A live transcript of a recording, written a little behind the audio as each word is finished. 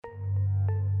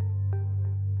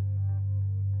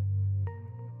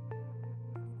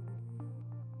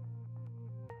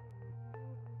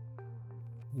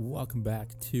Welcome back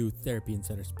to Therapy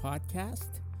Insiders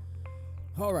podcast.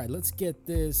 All right, let's get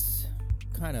this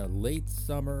kind of late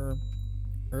summer,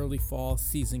 early fall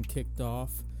season kicked off.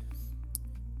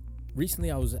 Recently,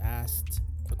 I was asked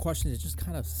a question that just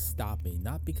kind of stopped me,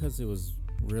 not because it was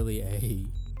really a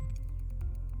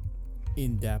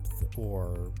in-depth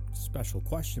or special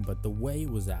question, but the way it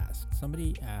was asked.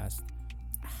 Somebody asked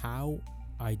how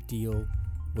I deal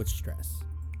with stress.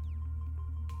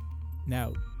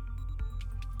 Now,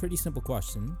 pretty simple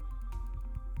question,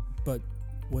 but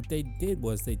what they did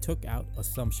was they took out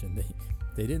assumption.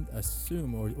 They didn't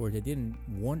assume or they didn't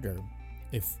wonder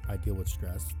if I deal with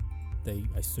stress. They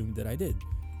assumed that I did,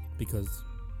 because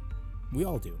we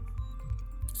all do.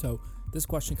 So this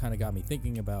question kind of got me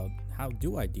thinking about, how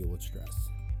do I deal with stress?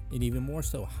 And even more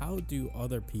so, how do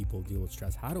other people deal with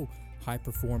stress? How do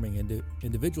high-performing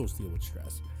individuals deal with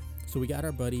stress? So we got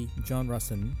our buddy John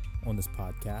Rusin on this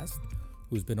podcast,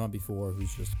 who's been on before,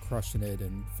 who's just crushing it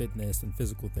in fitness and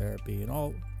physical therapy and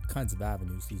all kinds of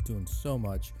avenues. He's doing so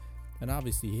much, and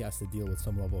obviously he has to deal with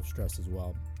some level of stress as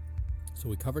well. So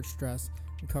we covered stress,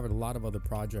 we covered a lot of other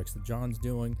projects that John's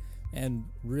doing, and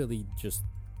really just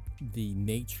the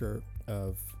nature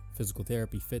of physical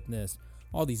therapy, fitness,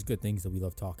 all these good things that we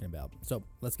love talking about. So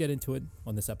let's get into it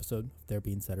on this episode of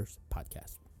Therapy Insiders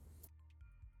podcast.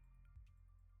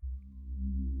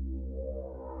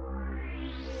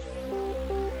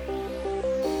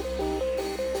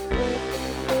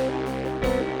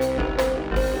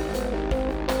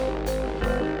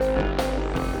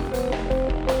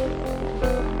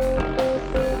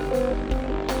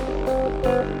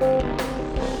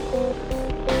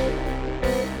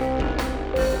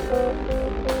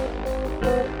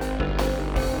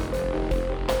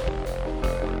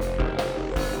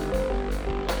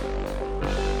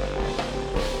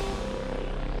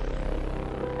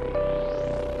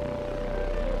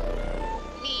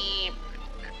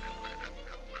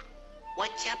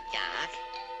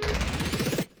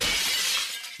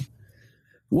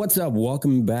 What's up?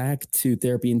 Welcome back to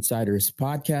Therapy Insiders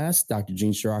podcast. Dr.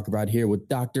 Gene Shirakarabad here with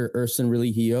Dr. Rusin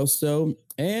Religioso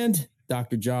and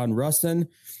Dr. John Rusin.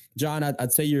 John,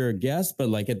 I'd say you're a guest, but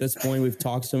like at this point, we've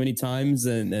talked so many times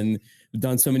and we've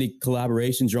done so many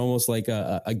collaborations. You're almost like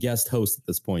a guest host at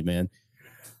this point, man.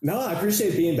 No, I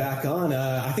appreciate being back on.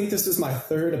 I think this is my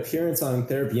third appearance on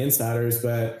Therapy Insiders,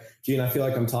 but Gene, I feel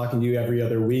like I'm talking to you every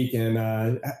other week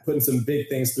and putting some big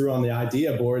things through on the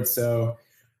idea board. So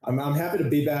I'm happy to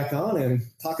be back on and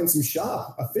talking some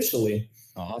shop officially.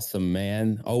 Awesome,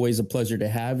 man. Always a pleasure to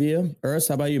have you. Urs,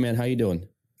 how about you, man? How you doing?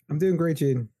 I'm doing great,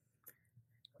 Gene.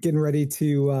 Getting ready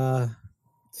to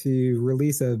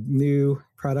release a new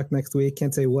product next week.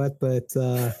 Can't say what, but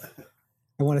I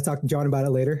want to talk to John about it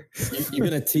later. You're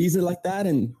gonna tease it like that,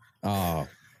 and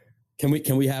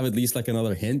can we have at least like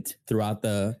another hint throughout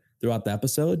the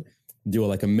episode? Do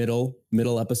like a middle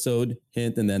episode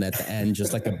hint, and then at the end,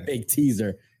 just like a big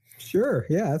teaser. Sure.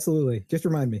 Yeah, absolutely. Just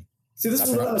remind me. See, this is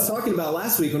what I was talking about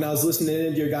last week when I was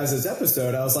listening to your guys'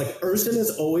 episode. I was like, Rusin is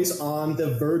always on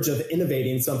the verge of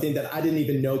innovating something that I didn't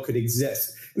even know could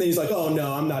exist. And then he's like, oh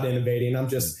no, I'm not innovating. I'm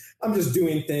just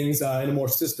doing things in a more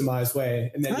systemized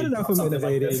way. And then I don't know if I'm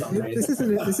innovating. Like this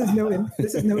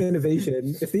is no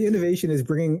innovation. If the innovation is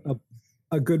bringing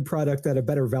a good product at a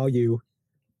better value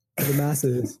to the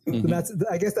masses, then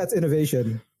I guess that's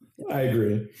innovation. I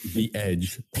agree. The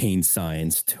Edge pain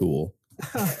science tool.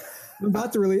 I am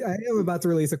about to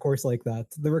release a course like that,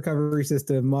 the recovery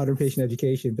system, modern patient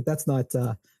education, but that's not,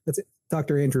 that's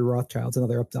Dr. Andrew Rothschild's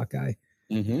another UpDoc guy.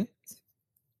 Mm-hmm.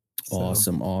 So.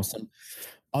 Awesome.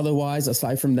 Otherwise,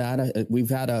 aside from that, we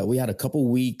had a couple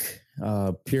week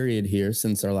period here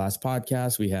since our last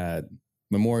podcast. We had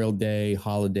Memorial Day,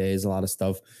 holidays, a lot of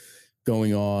stuff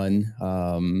going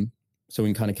on. So we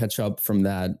can kind of catch up from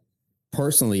that.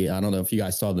 Personally, I don't know if you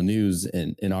guys saw the news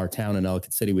in our town in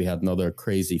Ellicott City. We had another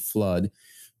crazy flood,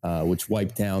 which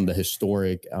wiped down the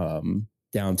historic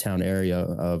downtown area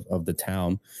of the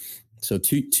town. So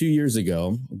two years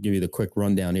ago, I'll give you the quick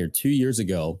rundown here. 2 years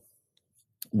ago,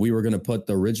 we were going to put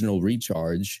the original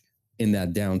recharge in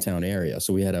that downtown area.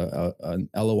 So we had an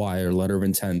LOI or letter of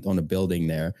intent on a building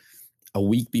there a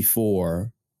week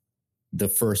before the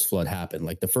first flood happened.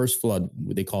 Like the first flood,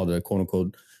 they called it a quote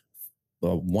unquote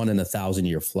 1 in 1,000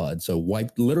 year flood. So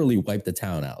literally wiped the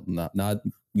town out, not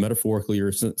metaphorically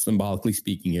or symbolically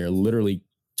speaking here, literally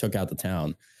took out the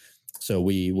town. So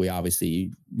we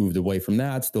obviously moved away from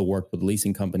that, still worked with the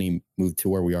leasing company, moved to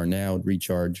where we are now,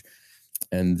 Recharge.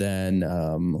 And then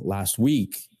last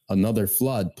week, another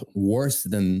flood worse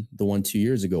than the one 2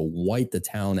 years ago, wiped the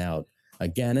town out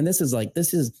again. And this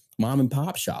is mom and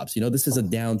pop shops. You know, this is a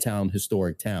downtown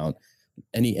historic town.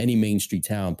 any main street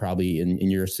town, probably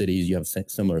in your cities, you have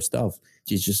similar stuff.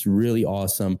 It's just really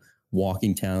awesome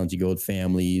walking towns. You go with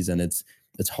families, and it's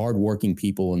hardworking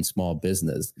people in small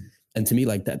business. And to me,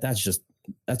 like that's just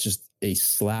a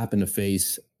slap in the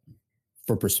face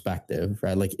for perspective,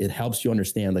 right? Like it helps you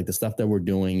understand like the stuff that we're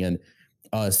doing and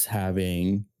us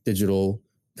having digital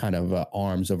kind of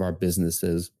arms of our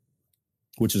businesses,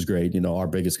 which is great. You know, our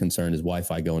biggest concern is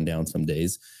Wi-Fi going down some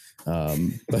days.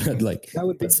 But like that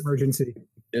would be an emergency.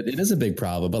 It is a big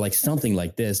problem, but like something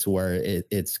like this where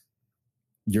it's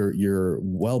your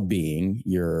well-being,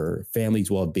 your family's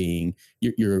well-being,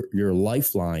 your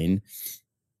lifeline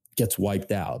gets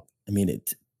wiped out. I mean,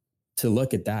 to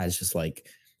look at that, it's just like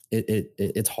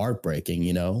it's heartbreaking,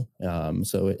 you know.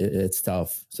 So it's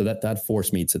tough. So that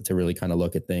forced me to really kind of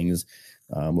look at things.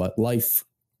 Life,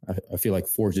 I feel like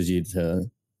forces you to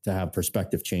have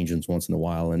perspective changes once in a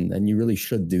while, and you really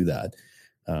should do that.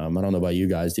 I don't know about you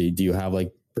guys. Do you have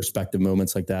like perspective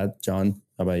moments like that, John?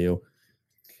 How about you?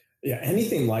 Yeah,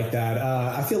 anything like that.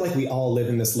 I feel like we all live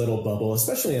in this little bubble,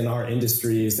 especially in our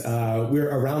industries.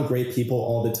 We're around great people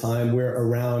all the time. We're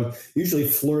around usually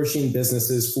flourishing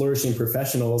businesses, flourishing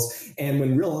professionals. And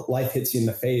when real life hits you in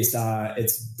the face,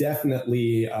 it's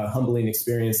definitely a humbling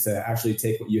experience to actually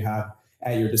take what you have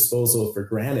at your disposal for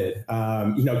granted.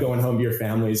 Going home to your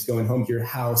families, going home to your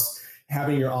house,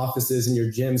 having your offices and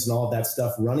your gyms and all that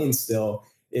stuff running still.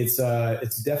 It's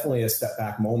definitely a step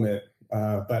back moment.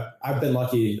 But I've been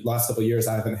lucky last couple of years.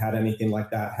 I haven't had anything like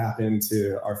that happen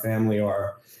to our family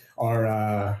or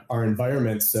our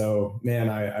environment. So man,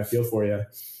 I feel for you.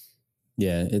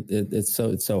 Yeah, it's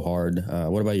so hard.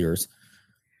 What about yours?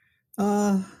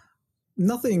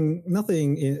 Nothing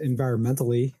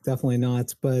environmentally, definitely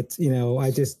not. But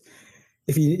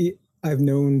I've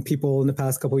known people in the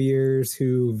past couple of years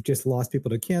who've just lost people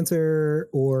to cancer,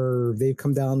 or they've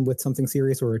come down with something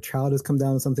serious, or a child has come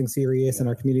down with something serious, and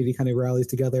our community kind of rallies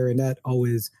together, and that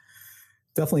always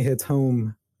definitely hits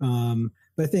home.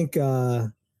 But I think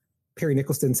Perry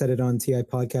Nicholson said it on TI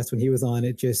podcast when he was on.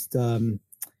 It just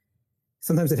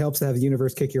sometimes it helps to have the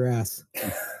universe kick your ass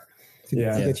to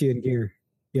get you in gear.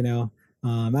 You know,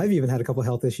 I've even had a couple of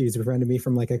health issues prevented me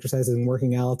from like exercising and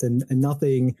working out, and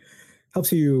nothing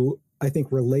helps you, I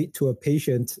think, relate to a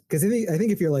patient. Because I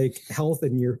think if you're like healthy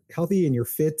and you're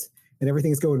fit and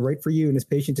everything's going right for you, and this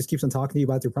patient just keeps on talking to you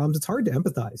about their problems, it's hard to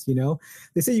empathize. You know,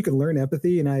 they say you can learn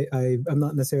empathy, and I'm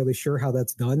not necessarily sure how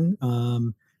that's done.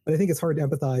 But I think it's hard to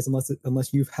empathize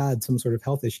unless you've had some sort of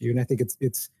health issue. And I think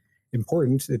it's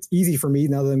important. It's easy for me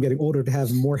now that I'm getting older to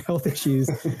have more health issues,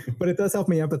 but it does help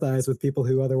me empathize with people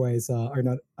who otherwise are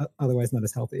not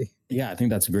as healthy. Yeah, I think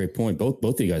that's a great point. Both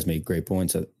of you guys made great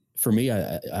points. For me,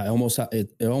 it almost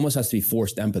has to be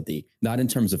forced empathy, not in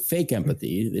terms of fake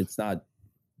empathy. It's not,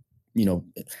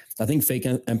 I think fake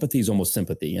empathy is almost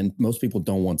sympathy, and most people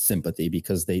don't want sympathy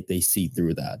because they see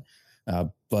through that.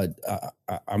 But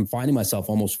I'm finding myself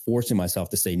almost forcing myself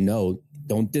to say, no,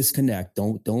 don't disconnect.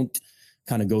 Don't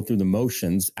kind of go through the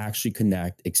motions, actually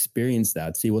connect, experience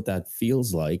that, see what that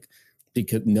feels like,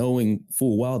 because knowing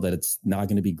full well that it's not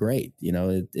going to be great.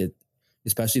 It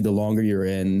especially the longer you're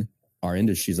in our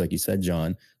industries, like you said,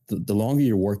 John, the longer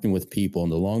you're working with people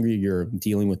and the longer you're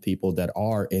dealing with people that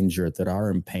are injured, that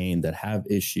are in pain, that have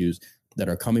issues, that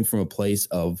are coming from a place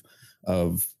of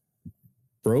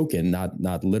broken,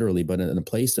 not literally, but in a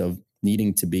place of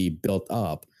needing to be built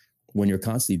up. When you're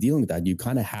constantly dealing with that, you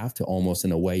kind of have to almost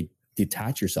in a way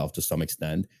detach yourself to some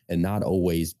extent and not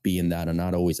always be in that, and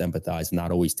not always empathize,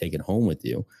 not always take it home with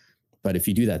you. But if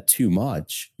you do that too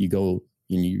much, you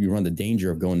run the danger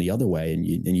of going the other way, and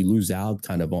you lose out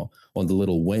kind of on the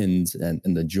little wins and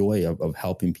the joy of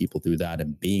helping people through that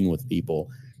and being with people.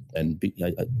 And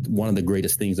one of the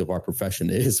greatest things of our profession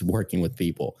is working with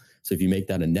people. So if you make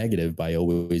that a negative by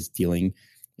always dealing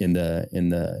in the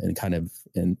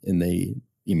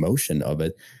emotion of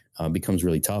it, becomes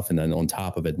really tough. And then on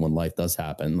top of it, when life does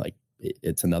happen, like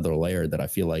it's another layer that I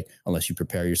feel like unless you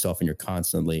prepare yourself and you're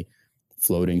constantly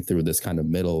floating through this kind of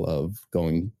middle of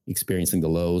experiencing the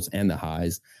lows and the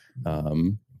highs, I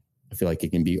feel like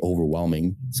it can be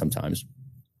overwhelming sometimes.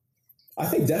 I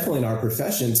think definitely in our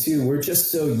profession too, we're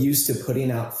just so used to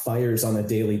putting out fires on a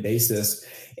daily basis.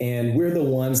 And we're the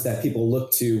ones that people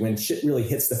look to when shit really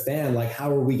hits the fan. Like,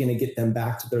 how are we going to get them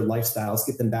back to their lifestyles,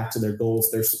 get them back to their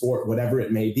goals, their sport, whatever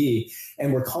it may be.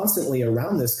 And we're constantly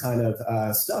around this kind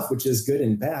of stuff, which is good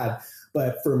and bad.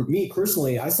 But for me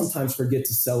personally, I sometimes forget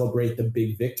to celebrate the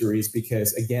big victories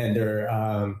because, again,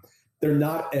 they're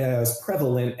not as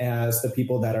prevalent as the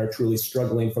people that are truly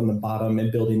struggling from the bottom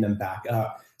and building them back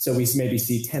up. So we maybe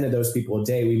see 10 of those people a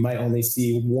day. We might only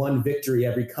see one victory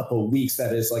every couple of weeks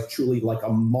that is like truly like a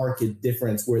marked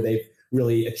difference where they've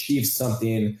really achieved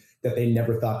something that they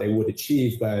never thought they would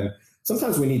achieve. But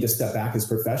sometimes we need to step back as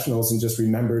professionals and just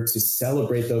remember to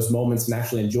celebrate those moments and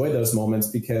actually enjoy those moments,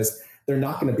 because they're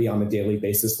not going to be on a daily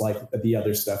basis like the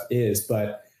other stuff is.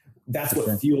 But that's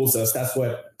what fuels us. That's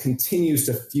what continues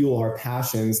to fuel our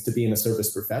passions to be in a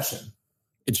service profession.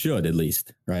 It should, at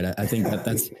least, right? I think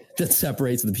that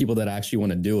separates the people that actually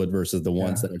want to do it versus the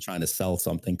ones that are trying to sell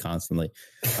something constantly.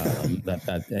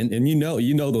 And you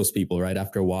know those people, right?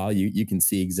 After a while, you can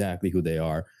see exactly who they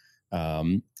are.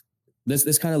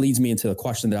 This kind of leads me into a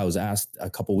question that I was asked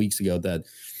a couple of weeks ago that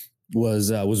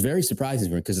was very surprising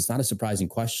for me, because it's not a surprising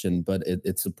question, but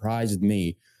it surprised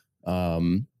me.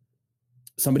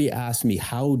 Somebody asked me,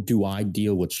 how do I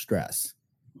deal with stress?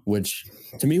 Which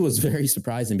to me was very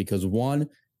surprising, because one,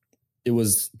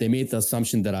 they made the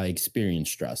assumption that I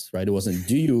experienced stress, right? It wasn't,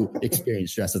 do you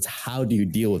experience stress? It's how do you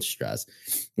deal with stress,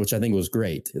 which I think was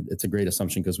great. It's a great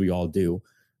assumption because we all do.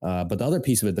 But the other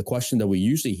piece of it, the question that we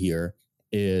usually hear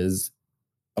is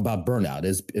about burnout,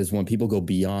 is when people go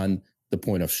beyond the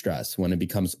point of stress, when it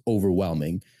becomes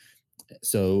overwhelming.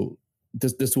 So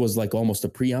this was like almost a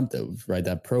preemptive, right?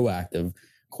 That proactive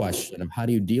question of how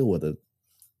do you deal with it?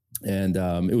 And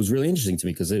it was really interesting to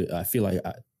me, because I feel like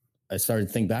I started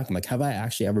to think back. I'm like, have I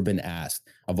actually ever been asked,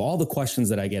 of all the questions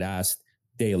that I get asked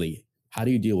daily, how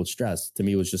do you deal with stress? To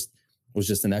me, was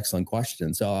just an excellent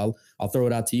question. So I'll throw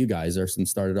it out to you guys, Rusin,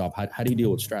 start it off. How do you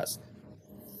deal with stress?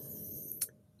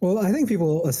 Well, I think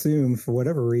people assume, for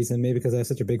whatever reason, maybe because I have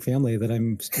such a big family, that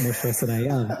I'm more stressed than I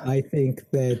am. I think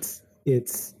that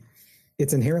it's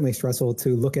inherently stressful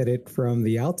to look at it from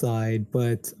the outside,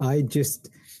 but I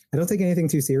don't take anything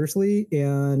too seriously,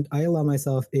 and I allow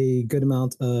myself a good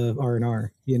amount of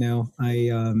R&R.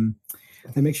 I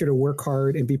make sure to work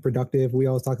hard and be productive. We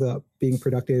always talk about being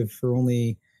productive for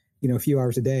only, a few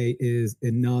hours a day is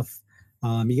enough.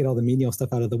 You get all the menial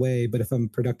stuff out of the way, but if I'm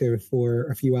productive for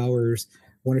a few hours,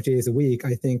 1 or 2 days a week,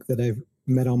 I think that I've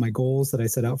met all my goals that I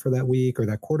set out for that week or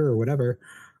that quarter or whatever.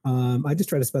 I just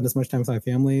try to spend as much time with my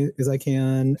family as I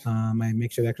can. I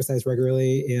make sure to exercise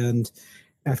regularly. And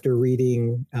after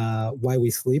reading Why We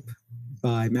Sleep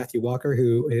by Matthew Walker,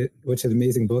 which is an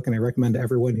amazing book, and I recommend to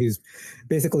everyone who's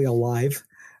basically alive,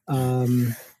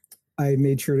 I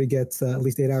made sure to get at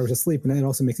least 8 hours of sleep, and it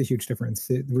also makes a huge difference.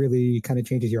 It really kind of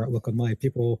changes your outlook on life.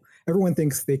 Everyone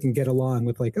thinks they can get along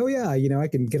with like, oh yeah, I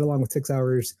can get along with 6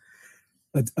 hours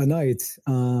a night.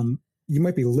 You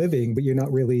might be living, but you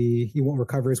won't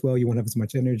recover as well. You won't have as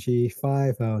much energy.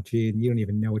 5, oh gee, and you don't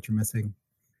even know what you're missing.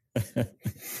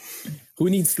 Who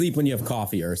needs sleep when you have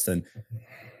coffee, Rusin?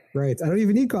 Right. I don't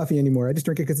even need coffee anymore. I just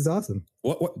drink it because it's awesome.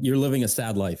 What? You're living a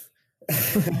sad life.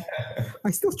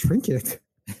 I still drink it.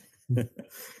 But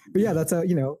yeah, that's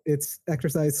it's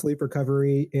exercise, sleep,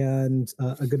 recovery, and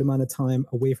a good amount of time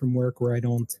away from work where I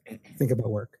don't think about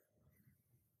work.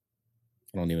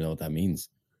 I don't even know what that means.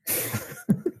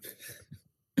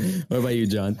 What about you,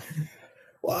 John?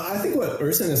 Well, I think what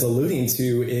Rusin is alluding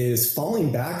to is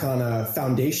falling back on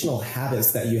foundational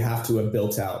habits that you have to have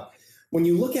built out. When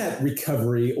you look at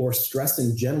recovery or stress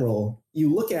in general,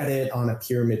 you look at it on a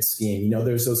pyramid scheme.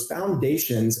 There's those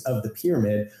foundations of the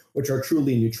pyramid, which are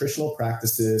truly nutritional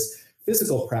practices,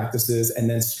 physical practices, and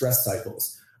then stress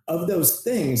cycles. Of those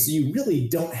things, you really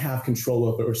don't have control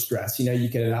over stress. You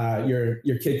can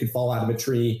your kid could fall out of a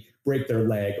tree, break their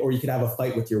leg, or you could have a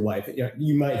fight with your wife.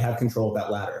 You might have control of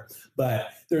that latter. But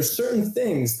there's certain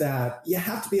things that you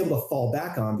have to be able to fall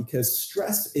back on, because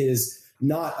stress is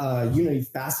not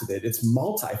unifaceted, it's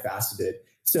multifaceted.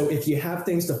 So if you have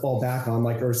things to fall back on,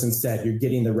 like Rusin said, you're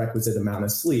getting the requisite amount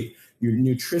of sleep, your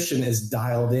nutrition is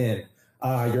dialed in,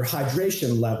 your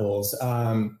hydration levels,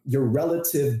 your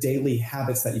relative daily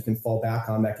habits that you can fall back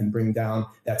on that can bring down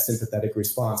that sympathetic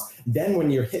response. Then when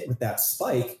you're hit with that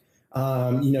spike,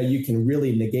 you can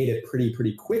really negate it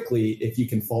pretty quickly if you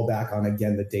can fall back on,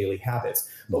 again, the daily habits.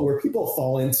 But where people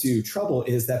fall into trouble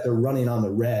is that they're running on the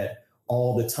red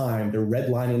all the time. They're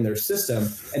redlining their system.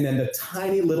 And then the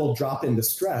tiny little drop into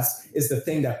stress is the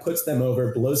thing that puts them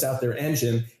over, blows out their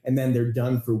engine, and then they're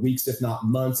done for weeks, if not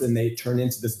months, and they turn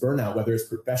into this burnout, whether it's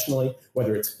professionally,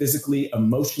 whether it's physically,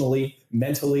 emotionally,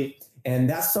 mentally. And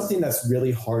that's something that's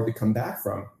really hard to come back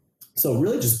from. So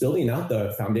really just building out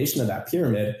the foundation of that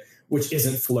pyramid, which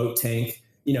isn't float tank.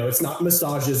 It's not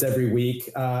massages every week.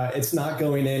 It's not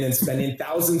going in and spending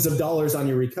thousands of dollars on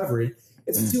your recovery.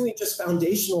 It's doing just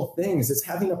foundational things. It's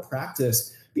having a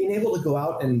practice, being able to go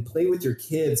out and play with your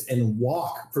kids and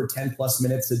walk for 10 plus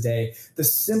minutes a day. The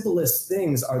simplest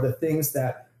things are the things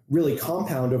that really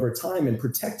compound over time and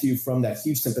protect you from that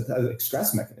huge sympathetic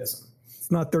stress mechanism. It's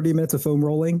not 30 minutes of foam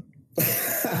rolling.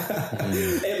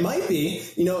 It might be,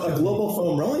 a global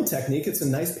foam rolling technique. It's a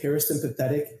nice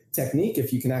parasympathetic technique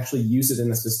if you can actually use it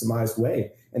in a systemized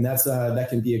way. And that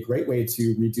can be a great way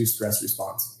to reduce stress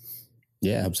response.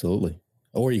 Yeah, absolutely.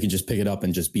 Or you can just pick it up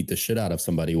and just beat the shit out of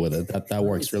somebody with it. That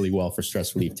works really well for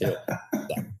stress relief too.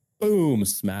 Boom,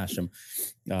 smash them.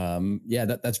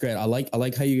 That's great. I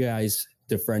like how you guys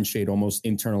differentiate almost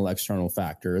internal, external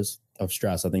factors of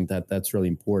stress. I think that's really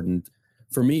important.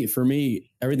 For me,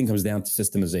 everything comes down to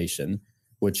systemization,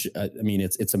 which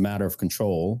it's a matter of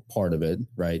control, part of it,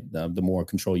 right? The more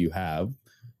control you have,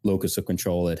 locus of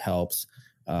control, it helps.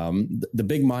 The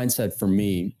big mindset for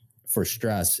me for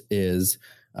stress is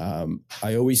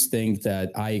I always think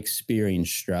that I experience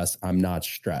stress. I'm not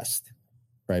stressed,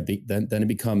 right? Then it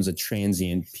becomes a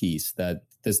transient piece that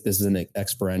this is an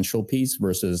experiential piece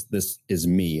versus this is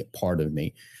me, part of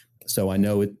me. So I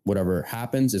know whatever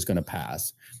happens is going to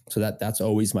pass. So that's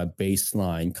always my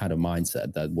baseline kind of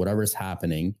mindset, that whatever is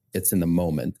happening, it's in the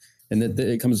moment. And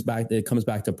it comes back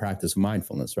to practice of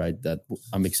mindfulness, right? That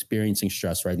I'm experiencing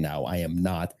stress right now. I am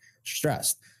not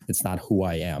stressed. It's not who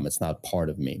I am. It's not part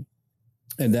of me.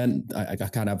 And then I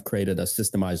kind of created a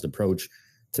systemized approach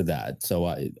to that. So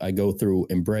I go through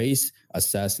embrace,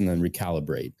 assess, and then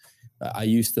recalibrate. I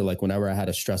used to, whenever I had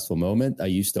a stressful moment, I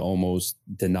used to almost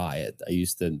deny it. I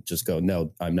used to just go,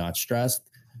 no, I'm not stressed,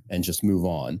 and just move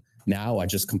on. Now I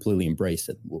just completely embrace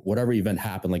it. Whatever event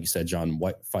happened, like you said, John,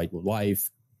 fight with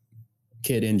wife,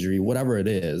 kid injury, whatever it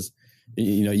is,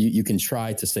 you can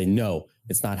try to say, no,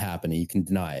 it's not happening. You can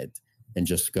deny it and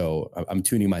just go, I'm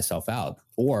tuning myself out.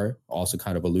 Or also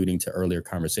kind of alluding to earlier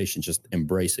conversation, just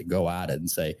embrace it, go at it and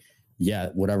say, yeah,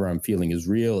 whatever I'm feeling is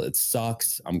real. It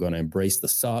sucks. I'm going to embrace the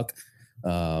suck.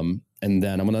 And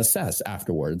then I'm going to assess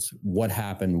afterwards what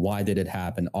happened, why did it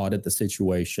happen, audit the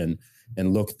situation,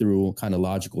 and look through kind of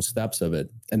logical steps of it,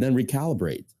 and then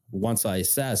recalibrate. Once I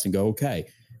assess and go, okay,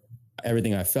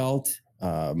 everything I felt,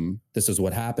 this is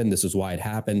what happened, this is why it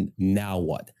happened. Now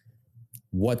what?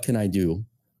 What can I do?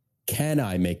 Can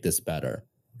I make this better?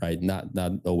 Right? Not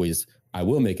always, I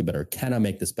will make it better. Can I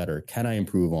make this better? Can I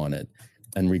improve on it?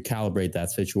 And recalibrate that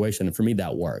situation. And for me,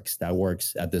 that works. That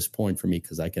works at this point for me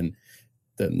because I can.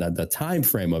 The time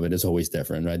frame of it is always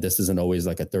different, right? This isn't always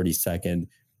like a 30-second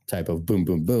type of boom,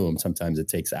 boom, boom. Sometimes it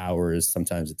takes hours.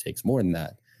 Sometimes it takes more than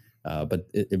that. But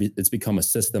it's become a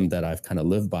system that I've kind of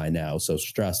lived by now. So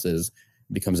stress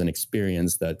becomes an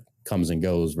experience that comes and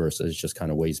goes versus just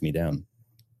kind of weighs me down.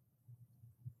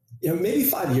 Maybe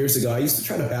 5 years ago, I used to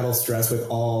try to battle stress with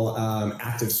all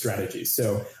active strategies.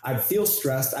 So I'd feel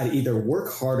stressed. I'd either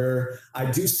work harder.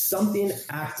 I'd do something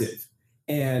active.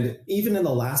 And even in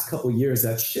the last couple of years,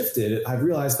 that shifted. I've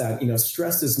realized that,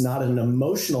 stress is not an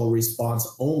emotional response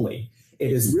only.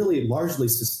 It is really largely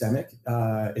systemic.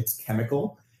 It's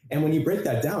chemical. And when you break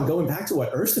that down, going back to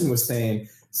what Rusin was saying,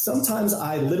 sometimes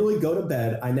I literally go to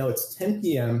bed. I know it's 10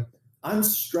 p.m. I'm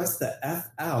stressed the F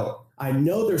out. I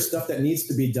know there's stuff that needs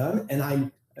to be done. And I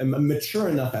am mature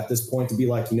enough at this point to be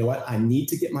like, you know what? I need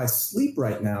to get my sleep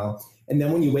right now. And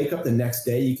then when you wake up the next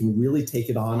day, you can really take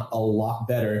it on a lot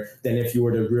better than if you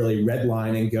were to really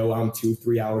redline and go on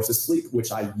 2-3 hours of sleep,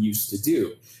 which I used to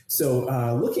do. So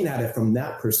looking at it from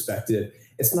that perspective,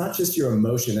 it's not just your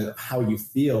emotion and how you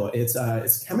feel.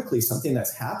 It's chemically something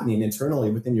that's happening internally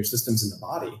within your systems in the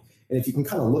body. And if you can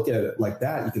kind of look at it like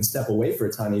that, you can step away for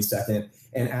a tiny second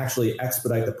and actually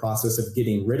expedite the process of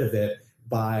getting rid of it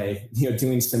by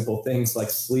doing simple things like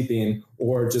sleeping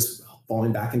or just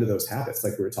falling back into those habits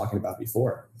like we were talking about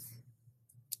before.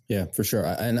 Yeah, for sure.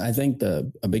 And I think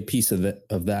a big piece of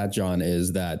that, John,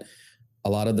 is that a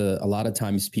lot of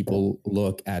times people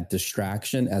look at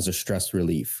distraction as a stress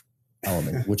relief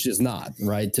element, which is not,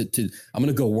 right? I'm going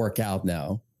to go work out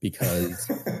now because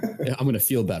I'm going to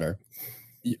feel better.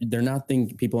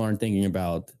 People aren't thinking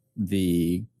about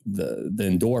the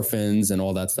endorphins and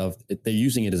all that stuff. They're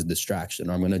using it as a distraction.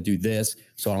 I'm going to do this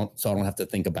so I don't have to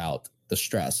think about the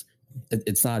stress.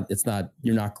 It's not,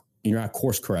 you're not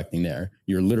course correcting there.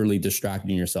 You're literally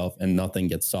distracting yourself and nothing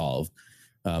gets solved.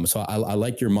 So I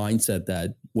like your mindset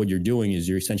that what you're doing is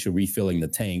you're essentially refilling the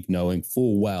tank, knowing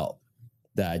full well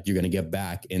that you're going to get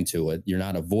back into it. You're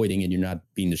not avoiding it. You're not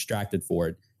being distracted for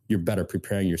it. You're better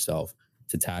preparing yourself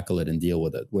to tackle it and deal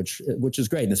with it, which is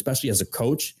great. And especially as a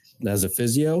coach, as a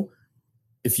physio,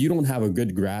 if you don't have a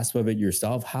good grasp of it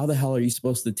yourself, how the hell are you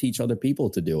supposed to teach other people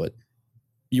to do it?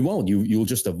 You won't. You'll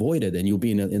just avoid it, and you'll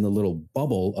be in a little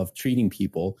bubble of treating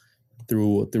people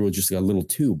through just a little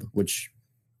tube, which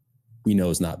we know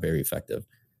is not very effective.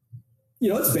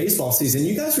 It's baseball season.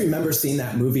 You guys remember seeing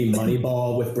that movie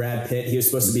Moneyball with Brad Pitt? He was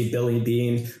supposed to be Billy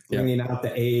Bean, bringing out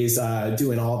the A's,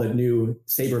 doing all the new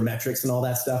sabermetrics and all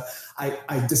that stuff.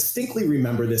 I distinctly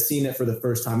remember this, seeing it for the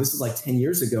first time. This is like 10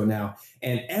 years ago now.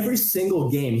 And every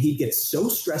single game, he'd get so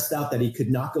stressed out that he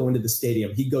could not go into the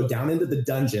stadium. He'd go down into the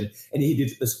dungeon and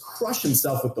he'd just crush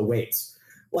himself with the weights.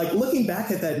 Like, looking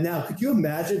back at that now, could you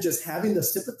imagine just having the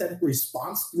sympathetic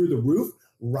response through the roof,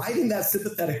 riding that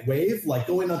sympathetic wave, like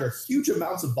going under huge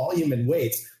amounts of volume and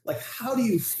weights? Like, how do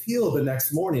you feel the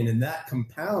next morning? And that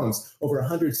compounds over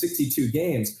 162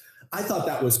 games. I thought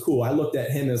that was cool. I looked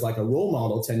at him as like a role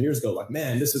model 10 years ago. Like,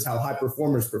 man, this is how high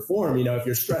performers perform. If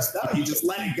you're stressed out, you just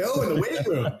let it go in the weight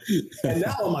room. And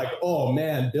now I'm like, oh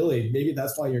man, Billy, maybe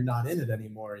that's why you're not in it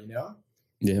anymore,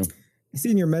 Yeah. I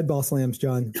seen your med ball slams,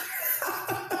 John.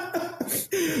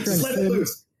 Just let it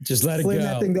loose. Just let it Slam go.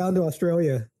 that thing down to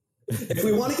Australia. If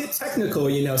we want to get technical,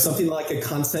 something like a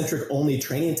concentric only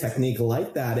training technique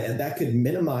like that, and that could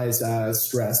minimize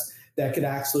stress, that could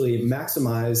actually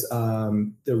maximize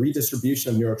the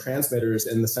redistribution of neurotransmitters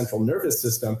in the central nervous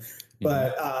system.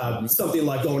 But something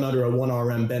like going under a 1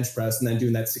 RM bench press and then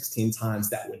doing that 16 times,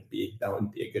 that wouldn't be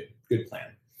a good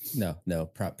plan. No,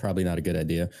 probably not a good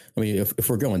idea. I mean, if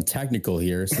we're going technical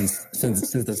here, since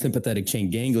the sympathetic chain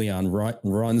ganglion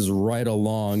runs right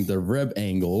along the rib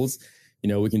angles,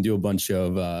 we can do a bunch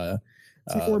of T4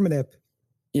 manip.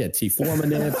 Yeah, T4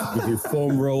 manip. We do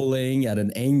foam rolling at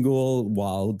an angle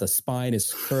while the spine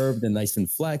is curved and nice and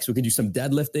flexed. We can do some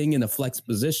deadlifting in a flex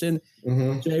position.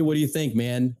 Mm-hmm. Jay, what do you think,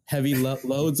 man? Heavy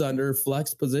loads under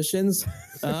flex positions?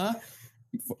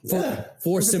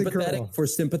 For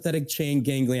sympathetic chain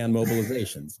ganglion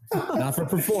mobilizations, not for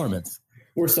performance.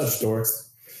 We're such dorks.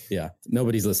 Yeah,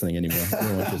 nobody's listening anymore.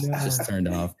 Everyone just turned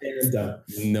off.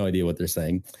 No idea what they're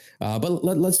saying. But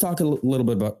let's talk a little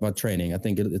bit about training. I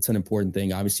think it's an important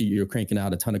thing. Obviously, you're cranking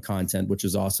out a ton of content, which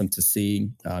is awesome to see.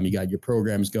 You got your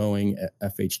programs going.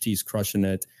 FHT's crushing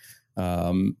it.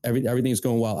 Everything's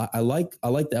going well. I like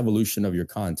the evolution of your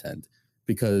content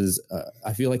because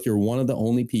I feel like you're one of the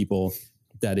only people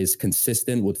that is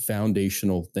consistent with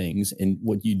foundational things. And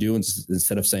what you do,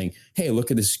 instead of saying, hey, look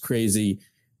at this crazy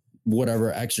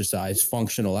whatever exercise,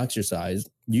 functional exercise,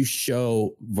 you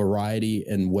show variety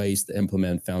and ways to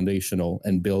implement foundational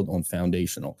and build on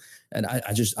foundational. And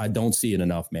I don't see it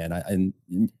enough, man.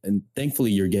 And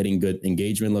thankfully you're getting good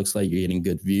engagement. Looks like you're getting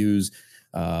good views.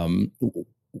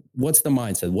 What's the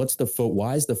mindset?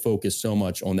 Why is the focus so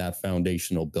much on that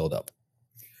foundational buildup?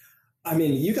 I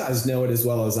mean, you guys know it as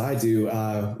well as I do.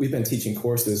 We've been teaching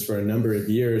courses for a number of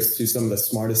years to some of the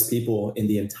smartest people in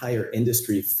the entire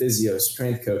industry: physios,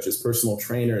 strength coaches, personal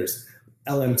trainers,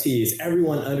 LMTs,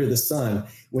 everyone under the sun.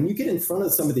 When you get in front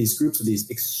of some of these groups of these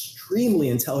extremely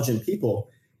intelligent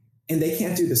people and they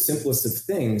can't do the simplest of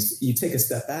things, you take a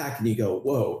step back and you go,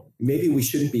 whoa, maybe we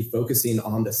shouldn't be focusing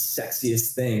on the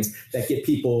sexiest things that get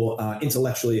people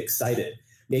intellectually excited.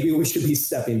 Maybe we should be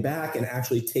stepping back and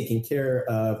actually taking care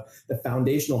of the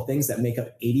foundational things that make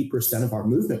up 80% of our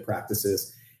movement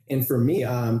practices. And for me,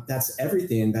 that's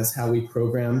everything. That's how we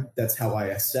program. That's how I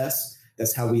assess.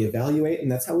 That's how we evaluate.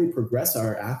 And that's how we progress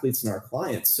our athletes and our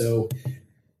clients. So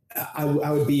I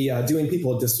would be doing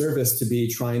people a disservice to be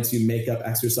trying to make up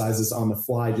exercises on the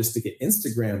fly just to get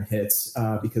Instagram hits,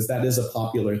 because that is a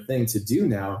popular thing to do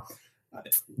now.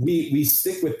 We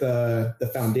stick with the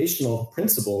foundational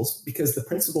principles because the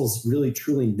principles really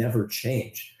truly never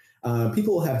change.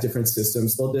 People will have different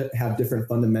systems. They'll have different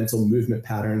fundamental movement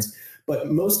patterns,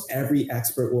 but most every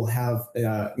expert will have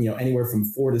anywhere from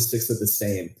 4 to 6 of the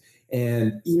same.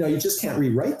 And you just can't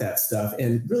rewrite that stuff.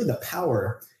 And really the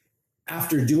power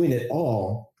after doing it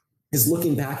all is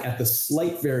looking back at the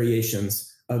slight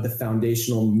variations of the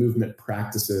foundational movement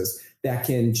practices that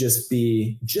can just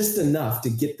be just enough to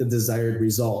get the desired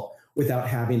result without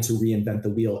having to reinvent the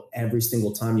wheel every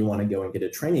single time you want to go and get a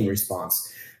training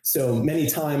response. So many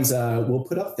times we'll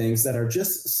put up things that are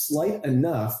just slight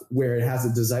enough where it has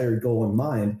a desired goal in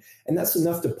mind. And that's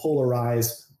enough to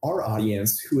polarize our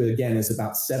audience, who again is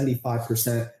about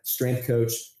 75% strength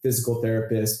coach, physical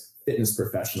therapist, fitness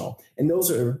professional. And those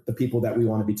are the people that we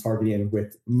want to be targeting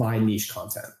with my niche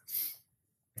content.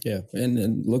 Yeah, and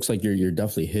it looks like you're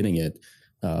definitely hitting it.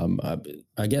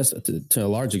 I guess to a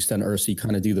large extent, Ursi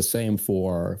kind of do the same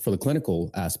for the clinical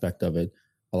aspect of it.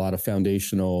 A lot of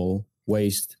foundational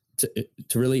ways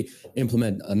to really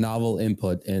implement a novel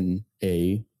input in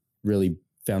a really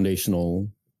foundational,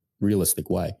 realistic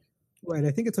way. Right.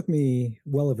 I think it took me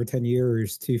well over 10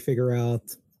 years to figure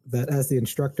out that as the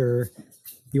instructor,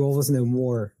 you always know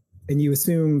more. And you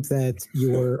assume that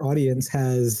your audience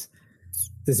has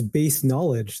this base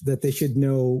knowledge that they should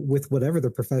know with whatever their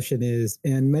profession is.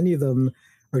 And many of them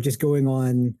are just going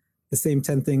on the same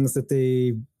 10 things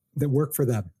that work for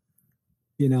them,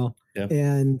 you know? Yeah.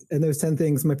 And those 10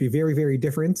 things might be very, very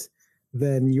different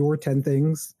than your 10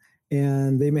 things.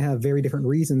 And they may have very different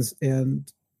reasons.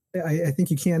 And I think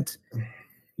you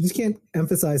just can't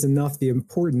emphasize enough the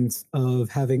importance of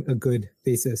having a good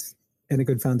basis and a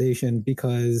good foundation,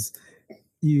 because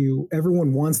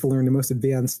everyone wants to learn the most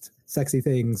advanced, sexy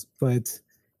things, but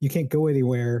you can't go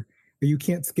anywhere, or you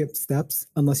can't skip steps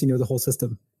unless you know the whole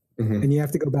system. Mm-hmm. And you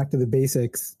have to go back to the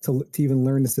basics to even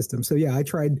learn the system. So yeah, I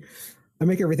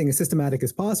make everything as systematic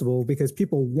as possible, because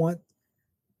people want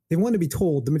to be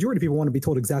told, the majority of people want to be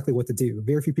told exactly what to do.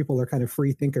 Very few people are kind of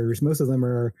free thinkers. Most of them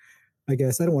are, I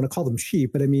guess, I don't want to call them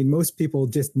sheep, but I mean, most people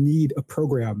just need a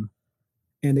program,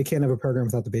 and they can't have a program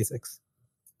without the basics.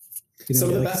 Some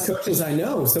of the best coaches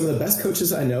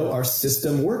I know are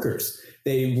system workers.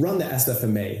 They run the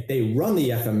SFMA, they run the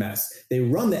FMS, they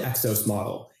run the Exos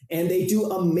model, and they do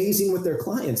amazing with their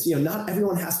clients. Not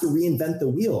everyone has to reinvent the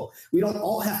wheel. We don't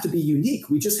all have to be unique.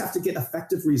 We just have to get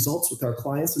effective results with our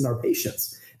clients and our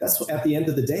patients. That's, at the end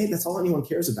of the day, that's all anyone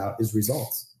cares about is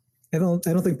results. I don't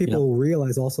think people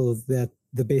realize also that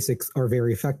the basics are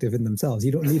very effective in themselves.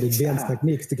 You don't need advanced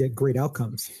techniques to get great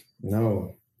outcomes.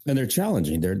 No. And they're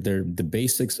challenging. The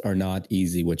basics are not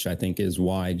easy, which I think is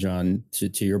why, John,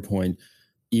 to your point,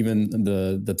 even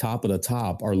the top of the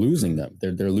top are losing them.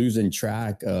 They're losing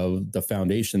track of the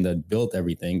foundation that built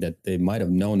everything that they might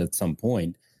have known at some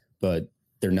point, but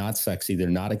they're not sexy. They're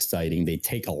not exciting. They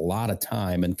take a lot of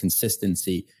time and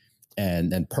consistency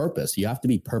and purpose. You have to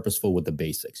be purposeful with the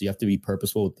basics. You have to be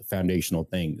purposeful with the foundational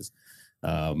things,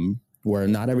 where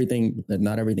not everything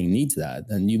needs that,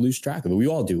 and you lose track of it. We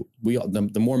all do.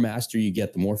 The more mastery you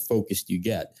get, the more focused you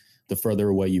get, the further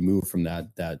away you move from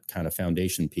that kind of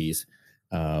foundation piece.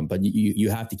 But you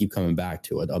have to keep coming back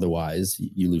to it. Otherwise,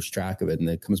 you lose track of it, and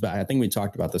it comes back. I think we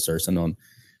talked about this, Rusin, on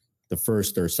the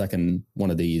first or second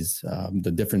one of these,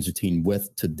 the difference between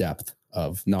width to depth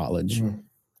of knowledge. Mm-hmm.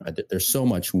 There's so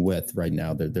much width right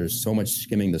now. There's so much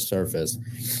skimming the surface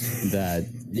that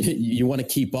you want to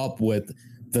keep up with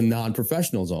the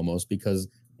non-professionals almost, because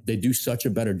they do such a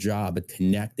better job at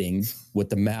connecting with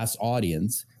the mass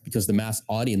audience, because the mass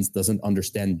audience doesn't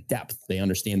understand depth. They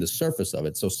understand the surface of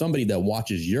it. So somebody that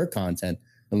watches your content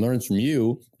and learns from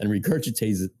you and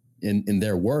regurgitates it in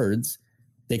their words,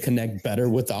 they connect better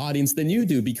with the audience than you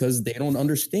do, because they don't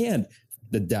understand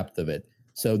the depth of it.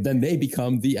 So then they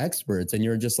become the experts, and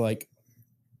you're just like,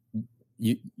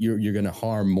 you're going to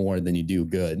harm more than you do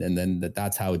good. And then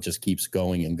that's how it just keeps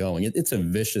going and going. It's a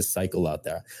vicious cycle out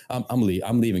there. I'm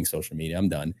leaving social media. I'm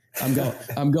done.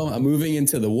 I'm moving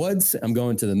into the woods. I'm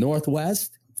going to the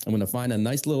Northwest. I'm going to find a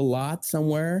nice little lot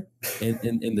somewhere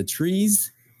in the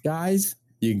trees, guys.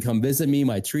 You can come visit me,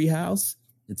 my tree house.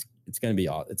 It's going to be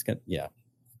all, it's going to, yeah.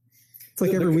 It's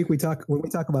like every week when we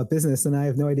talk about business and I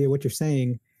have no idea what you're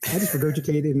saying, I just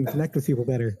regurgitate it and connect with people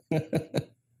better.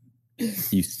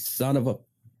 You son of a.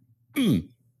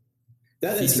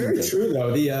 That is very true,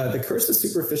 though. The curse of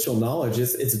superficial knowledge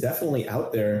it's definitely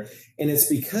out there, and it's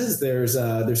because there's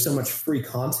so much free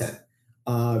content.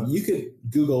 You could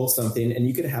Google something, and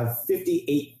you could have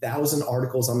 58,000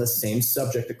 articles on the same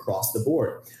subject across the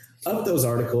board. Of those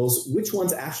articles, which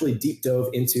ones actually deep dove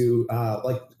into,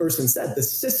 like Rusin said, the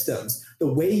systems,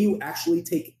 the way you actually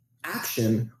take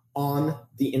action on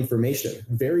the information?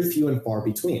 Very few and far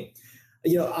between.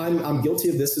 I'm guilty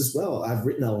of this as well. I've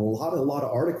written a lot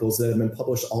of articles that have been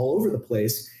published all over the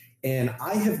place, and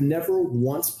I have never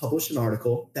once published an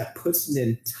article that puts an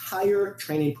entire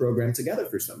training program together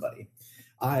for somebody.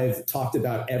 I've talked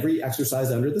about every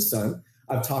exercise under the sun.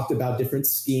 I've talked about different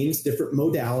schemes, different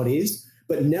modalities,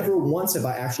 but never once have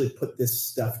I actually put this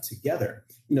stuff together.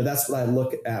 That's what I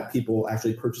look at people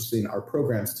actually purchasing our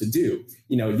programs to do.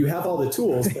 You have all the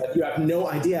tools, but you have no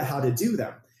idea how to do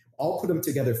them. I'll put them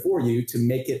together for you to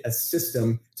make it a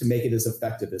system, to make it as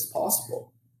effective as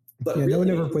possible. But yeah, really, no one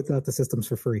ever puts out the systems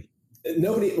for free.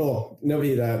 Nobody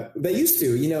that they used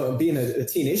to, being a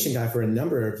T Nation guy for a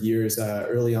number of years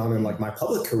early on in like my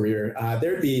public career,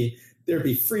 there'd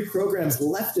be free programs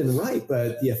left and right,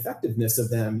 but the effectiveness of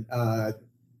them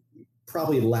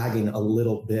probably lagging a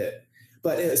little bit.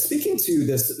 But speaking to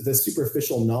the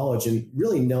superficial knowledge and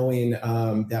really knowing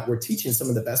that we're teaching some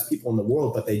of the best people in the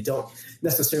world, but they don't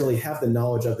necessarily have the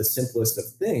knowledge of the simplest of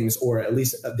things, or at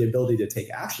least the ability to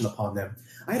take action upon them.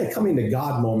 I had a coming to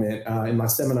God moment in my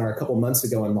seminar a couple months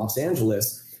ago in Los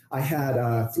Angeles. I had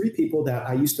 3 people that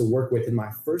I used to work with in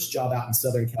my first job out in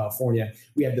Southern California.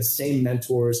 We had the same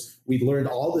mentors. We learned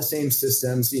all the same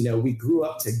systems. We grew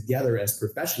up together as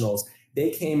professionals.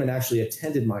 they came and actually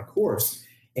attended my course.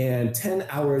 And 10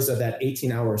 hours of that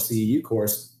 18-hour CEU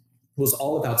course was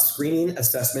all about screening,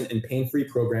 assessment, and pain-free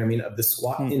programming of the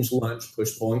squat, hinge, lunge,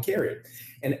 push, pull, and carry.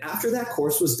 And after that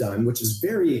course was done, which is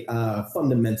very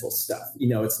fundamental stuff,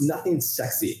 it's nothing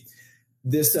sexy.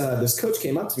 This coach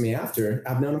came up to me after,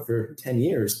 I've known him for 10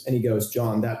 years, and he goes,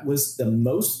 John, that was the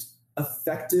most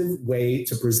effective way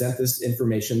to present this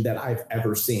information that I've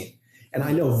ever seen. And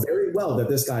I know very well that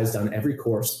this guy's done every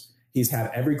course. He's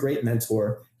had every great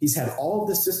mentor. He's had all of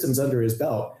the systems under his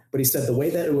belt. But he said the way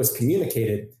that it was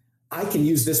communicated, I can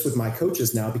use this with my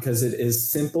coaches now because it is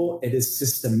simple, it is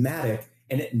systematic,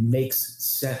 and it makes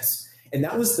sense. And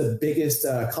that was the biggest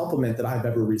compliment that I've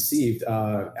ever received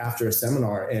after a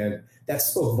seminar. And that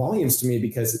spoke volumes to me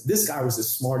because this guy was as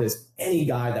smart as any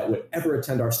guy that would ever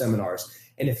attend our seminars.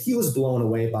 And if he was blown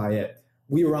away by it,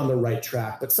 we were on the right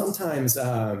track. But sometimes,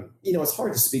 it's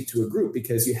hard to speak to a group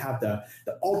because you have the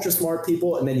ultra smart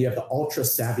people and then you have the ultra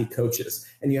savvy coaches.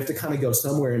 And you have to kind of go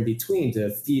somewhere in between to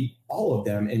feed all of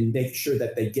them and make sure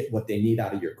that they get what they need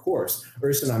out of your course.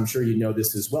 Rusin, I'm sure you know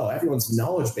this as well. Everyone's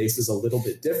knowledge base is a little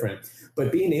bit different,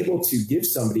 but being able to give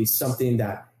somebody something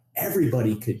that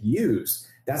everybody could use,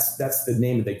 that's the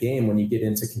name of the game when you get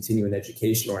into continuing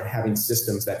education or having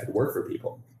systems that could work for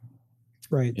people.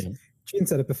 Right. Yeah. Gene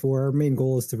said it before, our main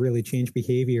goal is to really change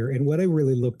behavior. And what I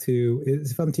really look to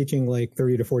is if I'm teaching like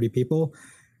 30 to 40 people,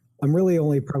 I'm really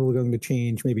only probably going to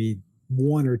change maybe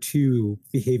 1 or 2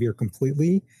 behavior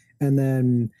completely. And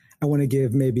then I want to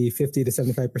give maybe 50 to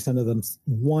 75% of them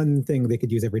one thing they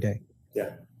could use every day. Yeah.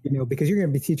 Because you're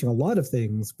going to be teaching a lot of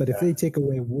things, but if they take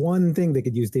away one thing they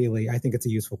could use daily, I think it's a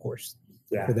useful course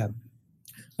for them.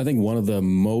 I think one of the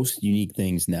most unique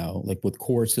things now, like with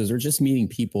courses or just meeting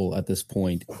people at this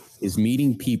point, is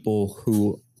meeting people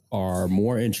who are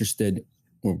more interested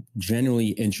or genuinely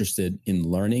interested in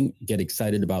learning, get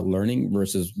excited about learning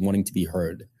versus wanting to be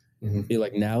heard. Mm-hmm. I feel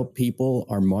like now people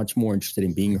are much more interested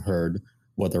in being heard,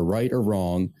 whether right or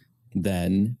wrong,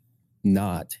 than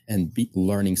not, and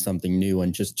learning something new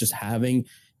and just having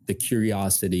the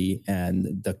curiosity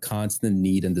and the constant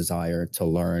need and desire to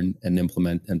learn and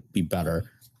implement and be better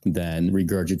than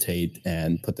regurgitate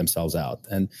and put themselves out.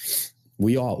 And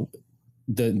we all,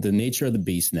 the nature of the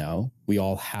beast now, we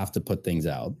all have to put things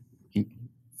out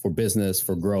for business,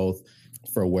 for growth,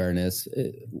 for awareness.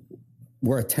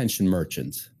 We're attention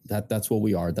merchants. That's what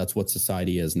we are. That's what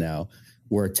society is now.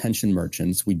 We're attention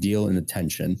merchants. We deal in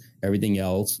attention. Everything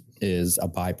else is a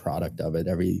byproduct of it.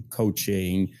 Every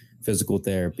coaching, physical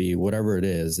therapy, whatever it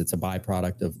is, it's a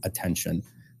byproduct of attention.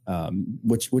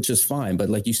 Which is fine, but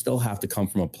like you still have to come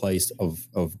from a place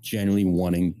of genuinely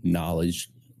wanting knowledge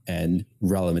and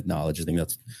relevant knowledge. I think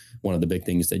that's one of the big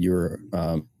things that you're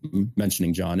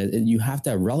mentioning, John. And you have to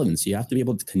have relevance. You have to be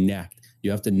able to connect.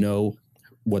 You have to know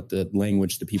what the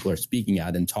language the people are speaking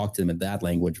at and talk to them in that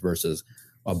language versus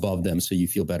above them, so you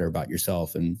feel better about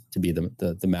yourself and to be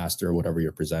the master or whatever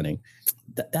you're presenting.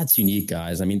 That's unique,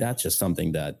 guys. I mean, that's just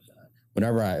something that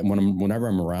whenever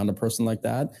I'm around a person like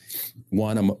that,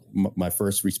 my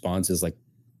first response is like,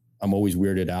 I'm always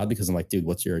weirded out because I'm like, dude,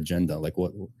 what's your agenda? Like,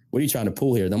 what are you trying to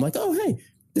pull here? And I'm like, oh, hey,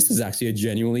 this is actually a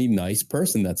genuinely nice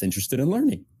person that's interested in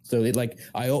learning. So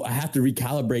I have to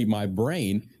recalibrate my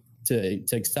brain to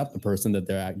accept the person that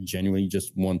they're genuinely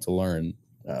just want to learn,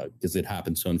 because it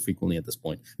happens so infrequently at this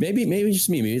point. Maybe it's just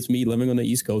me. Maybe it's me living on the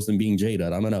East Coast and being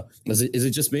jaded. I don't know. Is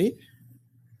it just me?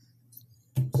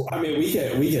 I mean, we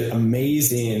get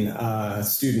amazing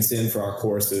students in for our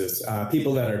courses,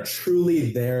 people that are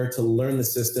truly there to learn the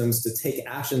systems, to take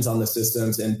actions on the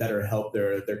systems and better help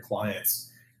their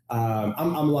clients.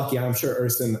 I'm lucky. I'm sure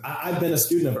Rusin, I've been a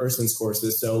student of Rusin's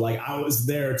courses. So like I was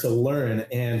there to learn.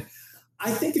 And I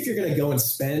think if you're going to go and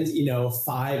spend,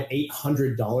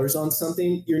 $500-$800 on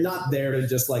something, you're not there to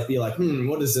just like be like,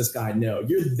 what does this guy know?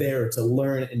 You're there to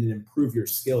learn and improve your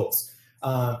skills.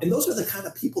 And those are the kind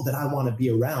of people that I want to be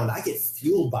around. I get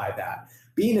fueled by that.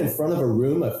 Being in front of a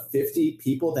room of 50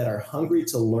 people that are hungry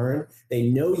to learn, they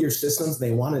know your systems,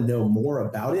 they want to know more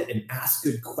about it and ask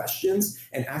good questions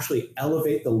and actually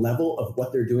elevate the level of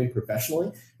what they're doing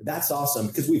professionally. That's awesome,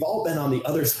 because we've all been on the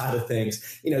other side of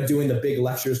things, doing the big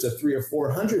lectures to 300 or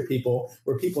 400 people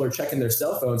where people are checking their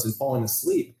cell phones and falling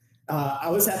asleep. I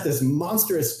was at this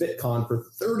monstrous FitCon for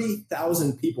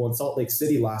 30,000 people in Salt Lake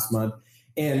City last month.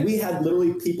 And we had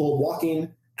literally people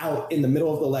walking out in the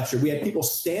middle of the lecture. We had people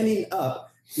standing up,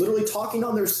 literally talking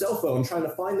on their cell phone, trying to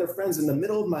find their friends in the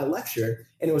middle of my lecture.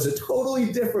 And it was a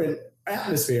totally different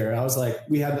atmosphere. I was like,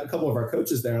 we had a couple of our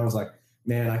coaches there. And I was like,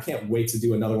 man, I can't wait to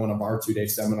do another one of our 2-day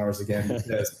seminars again,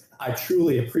 because I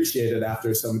truly appreciate it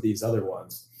after some of these other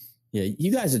ones. Yeah,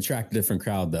 you guys attract a different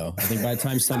crowd, though. I think by the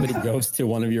time somebody goes to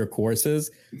one of your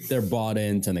courses, they're bought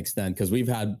in to an extent, because we've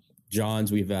had Johns,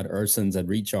 we've had Ursins at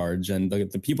Recharge, and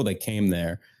the people that came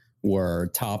there were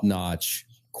top-notch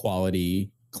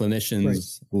quality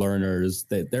clinicians, learners.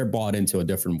 They're bought into a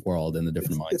different world and a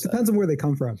different mindset. It depends on where they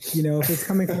come from. You know, if it's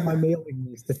coming from my mailing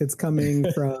list, if it's coming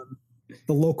from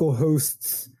the local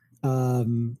hosts'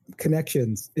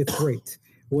 connections, it's great.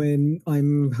 When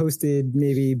I'm hosted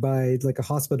maybe by like a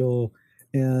hospital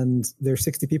and there's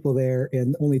 60 people there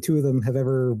and only 2 of them have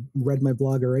ever read my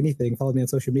blog or anything, followed me on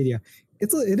social media,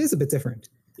 it is a bit different.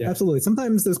 Yeah. Absolutely.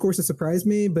 Sometimes those courses surprise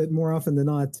me, but more often than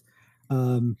not,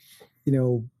 you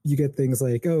know, you get things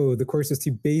like, oh, the course is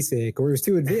too basic or it's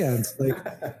too advanced. Like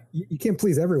you can't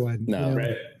please everyone. No, you know?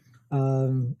 Right.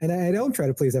 And I don't try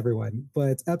to please everyone,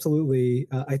 but absolutely,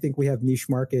 I think we have niche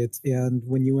markets. And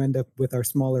when you end up with our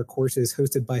smaller courses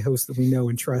hosted by hosts that we know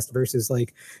and trust versus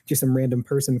like just some random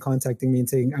person contacting me and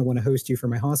saying, I want to host you for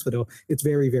my hospital, it's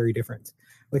very, very different.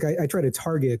 Like I try to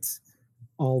target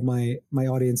all my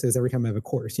audiences every time I have a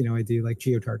course. You know, I do like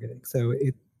geo-targeting. So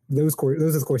those are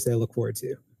the courses I look forward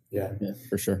to. Yeah,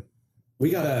 for sure. We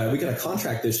got a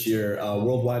contract this year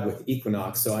worldwide with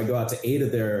Equinox. So I go out to 8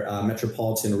 of their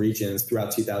metropolitan regions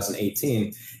throughout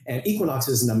 2018. And Equinox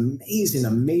is an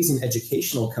amazing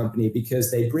educational company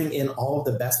because they bring in all of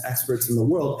the best experts in the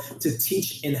world to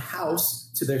teach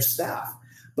in-house to their staff.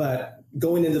 But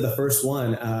going into the first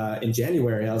one in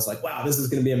January, I was like, wow, this is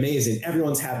going to be amazing.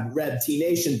 Everyone's had read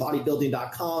T-Nation,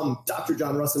 bodybuilding.com,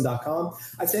 drjohnrusin.com.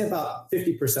 I'd say about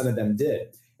 50% of them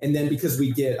did. And then because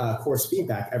we get course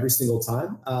feedback every single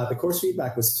time, the course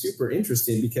feedback was super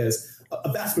interesting because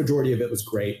a vast majority of it was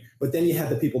great. But then you had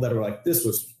the people that were like, this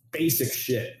was basic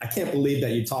shit. I can't believe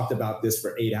that you talked about this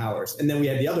for 8 hours. And then we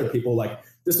had the other people like,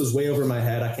 this was way over my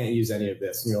head. I can't use any of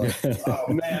this. And you're like,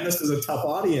 oh man, this is a tough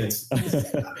audience.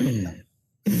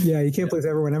 Yeah, you can't please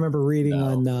everyone. I remember reading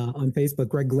on Facebook,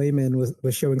 Greg Glayman was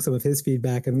showing some of his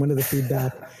feedback. And one of the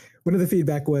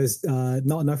feedback was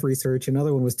not enough research.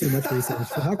 Another one was too much research.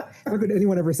 So how could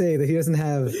anyone ever say that he doesn't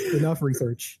have enough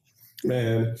research?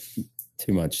 Man,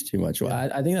 too much. Well,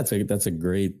 I think that's a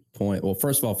great point. Well,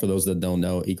 first of all, for those that don't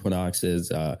know, Equinox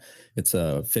is it's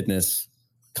a fitness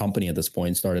company at this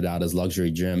point. Started out as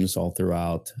luxury gyms all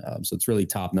throughout, so it's really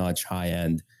top notch, high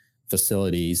end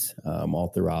facilities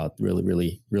all throughout. Really,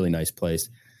 really, really nice place.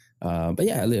 But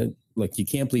yeah, like you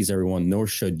can't please everyone, nor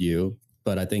should you.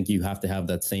 But I think you have to have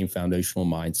that same foundational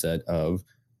mindset of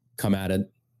come at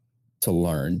it to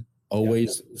learn,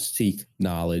 always seek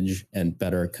knowledge and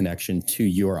better connection to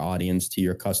your audience, to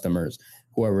your customers,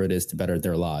 whoever it is, to better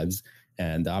their lives.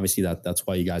 And obviously that's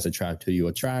why you guys attract who you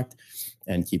attract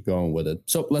and keep going with it.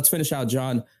 So let's finish out,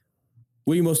 John.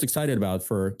 What are you most excited about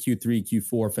for Q3,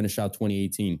 Q4, finish out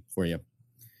 2018 for you?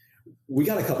 We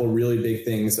got a couple of really big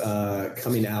things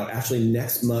coming out. Actually,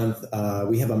 next month,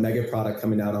 we have a mega product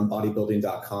coming out on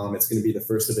bodybuilding.com. It's going to be the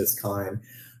first of its kind.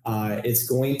 It's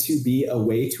going to be a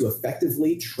way to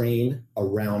effectively train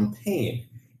around pain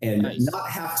and not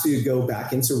have to go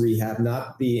back into rehab,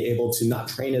 not be able to not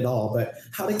train at all, but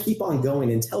how to keep on going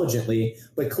intelligently,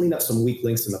 but clean up some weak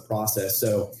links in the process.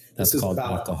 So that's called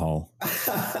alcohol.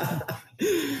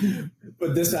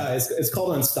 But this it's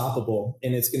called Unstoppable,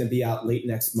 and it's going to be out late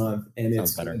next month, and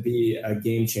it's going to be a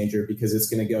game changer because it's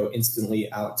going to go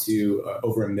instantly out to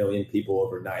over 1 million people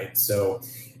overnight. So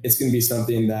it's going to be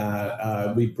something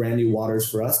that we brand new waters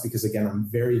for us because, again, I'm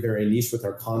very, very niche with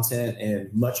our content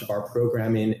and much of our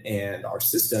programming and our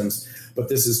systems. But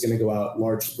this is going to go out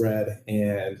large spread,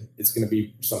 and it's going to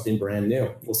be something brand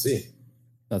new. We'll see.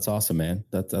 That's awesome, man.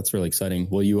 That's really exciting.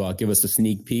 Will you give us a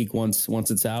sneak peek once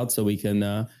it's out so we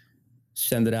can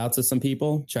send it out to some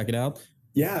people? Check it out.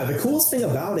 Yeah, the coolest thing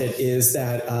about it is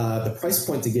that the price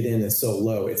point to get in is so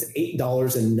low. It's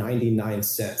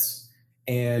 $8.99.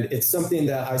 And it's something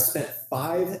that I spent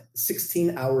 5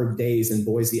 16-hour days in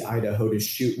Boise, Idaho to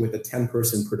shoot with a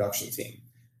 10-person production team.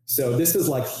 So this is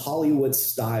like Hollywood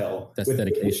style. That's with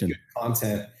dedication. Good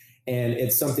content. And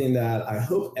it's something that I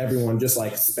hope everyone just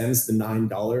like spends the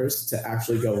 $9 to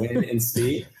actually go in and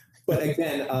see. But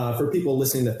again, for people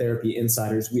listening to Therapy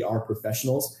Insiders, we are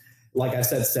professionals. Like I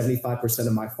said, 75%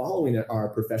 of my following are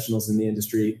professionals in the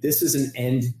industry. This is an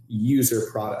end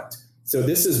user product. So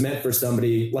this is meant for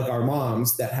somebody like our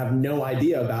moms that have no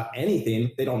idea about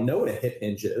anything. They don't know what a hip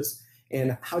hinge is.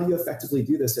 And how do you effectively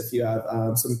do this if you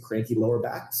have some cranky lower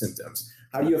back symptoms?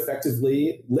 How do you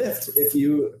effectively lift if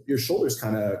your shoulders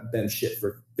kind of been shit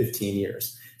for 15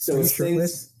 years? So it's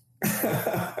things.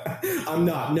 I'm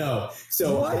not. No.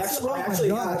 So I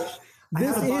actually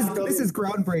This is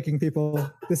groundbreaking, people.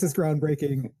 This is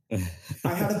groundbreaking.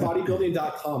 I had a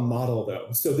bodybuilding.com model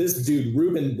though. So this dude,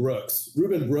 Ruben Brooks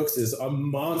is a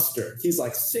monster. He's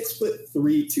like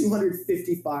 6'3",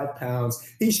 255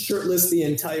 pounds. He's shirtless the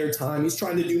entire time. He's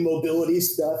trying to do mobility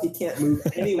stuff. He can't move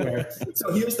anywhere.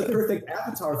 So he was the perfect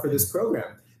avatar for this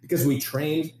program because we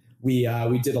trained. We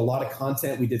did a lot of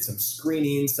content. We did some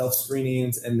screenings,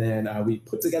 self-screenings, and then we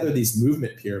put together these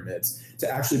movement pyramids to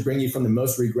actually bring you from the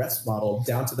most regressed model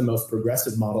down to the most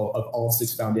progressive model of all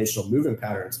 6 foundational movement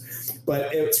patterns.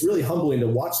 But it's really humbling to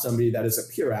watch somebody that is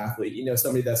a pure athlete,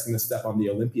 somebody that's going to step on the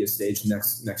Olympia stage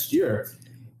next year.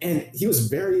 And he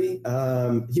was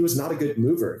he was not a good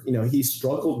mover. He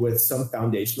struggled with some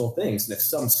foundational things. And if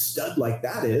some stud like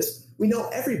that is, we know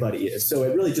everybody is. So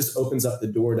it really just opens up the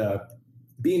door to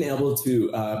being able to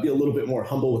be a little bit more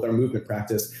humble with our movement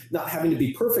practice, not having to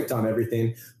be perfect on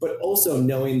everything, but also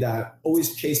knowing that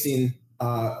always chasing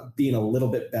being a little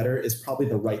bit better is probably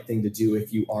the right thing to do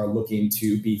if you are looking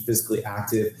to be physically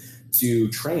active, to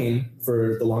train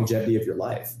for the longevity of your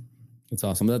life. That's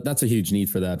awesome. That's a huge need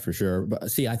for that for sure. But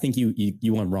see, I think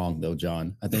you went wrong though,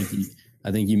 John. I think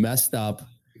you messed up.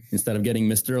 Instead of getting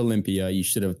Mr. Olympia, you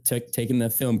should have taken the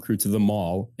film crew to the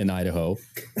mall in Idaho,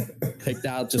 picked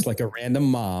out just like a random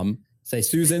mom, say,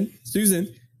 Susan,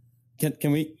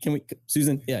 can we,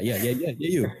 Susan? Yeah,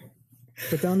 you.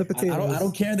 Put down the potatoes. I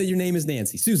don't care that your name is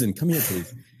Nancy. Susan, come here,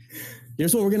 please.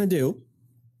 Here's what we're going to do.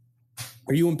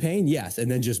 Are you in pain? Yes.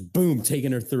 And then just boom,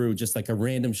 taking her through just like a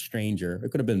random stranger.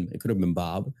 It could have been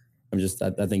Bob.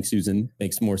 I think Susan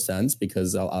makes more sense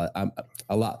because a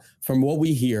lot from what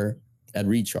we hear at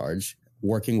Recharge,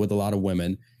 working with a lot of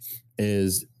women,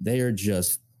 is they're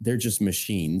just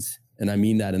machines. And I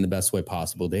mean that in the best way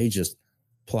possible. They just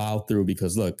plow through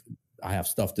because look, I have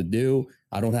stuff to do.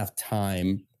 I don't have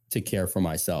time to care for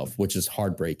myself, which is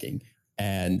heartbreaking.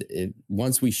 And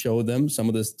once we show them some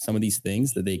of these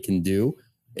things that they can do,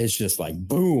 it's just like,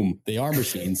 boom, they are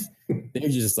machines. They're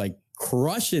just like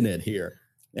crushing it here.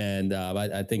 And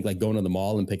I think like going to the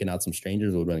mall and picking out some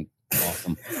strangers would have been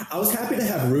awesome. I was happy to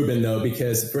have Ruben though,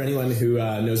 because for anyone who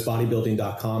knows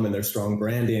bodybuilding.com and their strong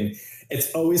branding,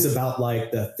 it's always about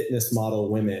like the fitness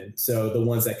model women. So the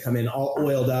ones that come in all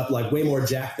oiled up, like way more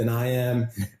jacked than I am.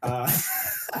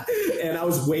 And I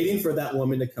was waiting for that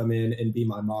woman to come in and be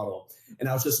my model. And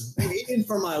I was just waiting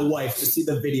for my wife to see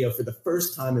the video for the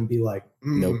first time and be like,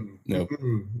 nope.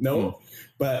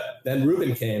 But then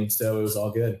Ruben came, so it was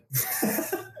all good.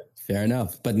 Fair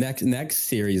enough. But next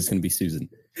series is going to be Susan.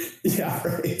 Yeah,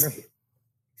 right.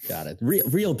 Got it.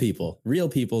 Real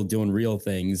people doing real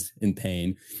things in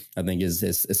pain, I think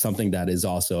is something that is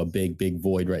also a big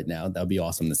void right now. That'd be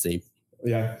awesome to see.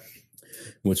 Yeah.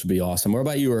 Which would be awesome. What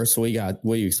about you, Urs?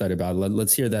 What are you excited about?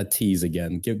 Let's hear that tease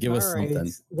again. Give us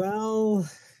something. Well,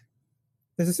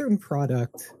 there's a certain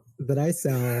product that I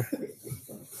sell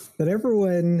that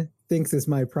everyone thinks is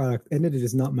my product, and it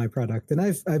is not my product. And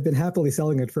I've been happily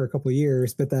selling it for a couple of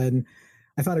years, but then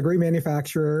I found a great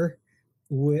manufacturer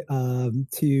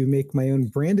to make my own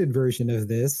branded version of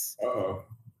this. Uh-oh.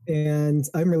 And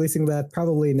I'm releasing that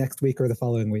probably next week or the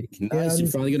following week. Nice. You're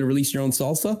finally going to release your own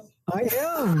salsa? I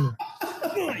am.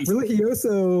 Nice.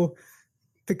 Religioso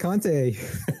Picante.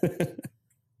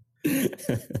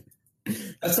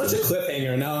 That's such a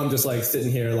cliffhanger. Now I'm just like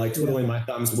sitting here, like twiddling my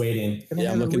thumbs, waiting.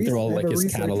 Yeah, I'm looking through all like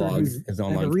his catalog, his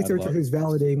online catalog. A researcher who's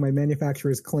validating my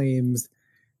manufacturer's claims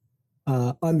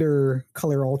under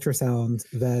color ultrasound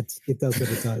that it does what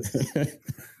it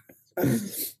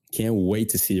does. Can't wait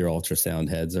to see your ultrasound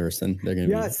heads, Rusin. They're going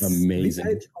to be amazing.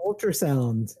 The Edge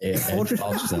ultrasound.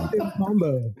 Ultrasound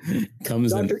combo.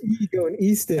 Comes Dr. in Ego and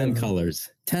Easton. 10 colors.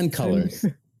 10 colors.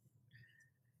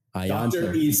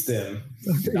 Dr. Easton.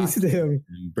 Dr. Easton.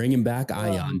 Bringing back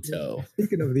Ionto.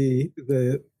 Speaking of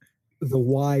the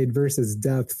wide versus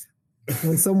depth,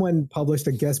 when someone published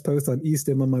a guest post on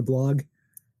Easton on my blog,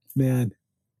 man,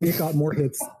 it got more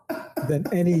hits than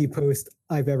any post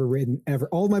I've ever written, ever.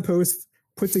 All my posts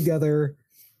put together,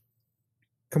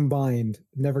 combined,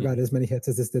 never got as many hits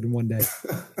as this did in one day.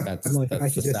 That's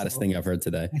the saddest thing I've heard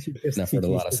today. I've heard a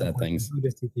lot of sad things. I'll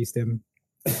just teach him.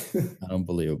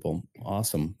 Unbelievable.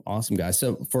 Awesome, guys.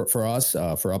 So for us,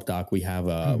 for UpDoc, we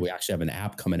actually have an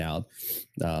app coming out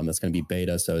that's going to be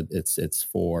beta. So it's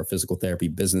for physical therapy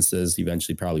businesses,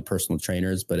 eventually probably personal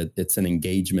trainers, but it's an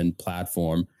engagement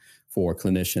platform for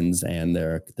clinicians and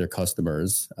their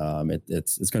customers.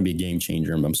 It's going to be a game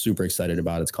changer. I'm super excited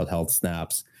about it. It's called Health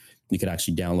Snaps. You can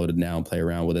actually download it now and play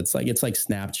around with it. It's like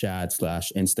Snapchat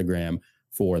 / Instagram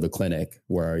for the clinic,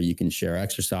 where you can share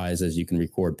exercises, you can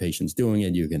record patients doing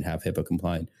it, you can have HIPAA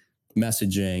compliant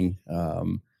messaging.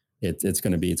 it's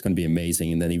going to be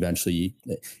amazing. And then eventually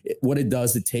what it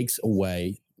does, it takes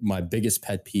away my biggest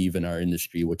pet peeve in our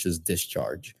industry, which is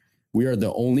discharge. We are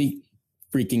the only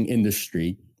freaking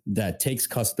industry that takes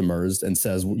customers and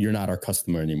says, you're not our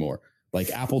customer anymore. Like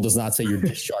Apple does not say you're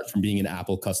discharged from being an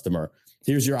Apple customer.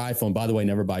 Here's your iPhone. By the way,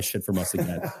 never buy shit from us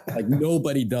again. Like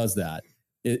nobody does that.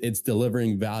 It's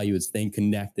delivering value. It's staying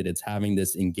connected. It's having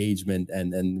this engagement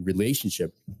and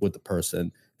relationship with the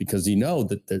person, because you know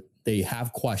that they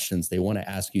have questions. They want to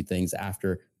ask you things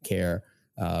after care.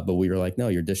 But we were like, no,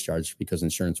 you're discharged because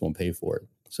insurance won't pay for it.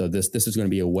 So this is going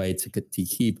to be a way to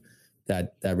keep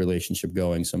that relationship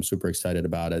going. So I'm super excited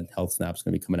about it. Health Snap's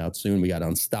going to be coming out soon. We got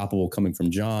Unstoppable coming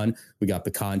from John. We got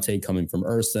Picante coming from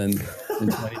Rusin in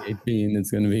 2018.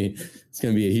 It's going to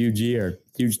be a huge year,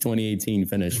 huge 2018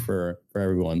 finish for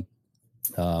everyone.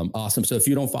 Awesome. So if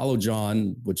you don't follow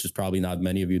John, which is probably not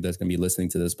many of you that's going to be listening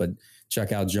to this, but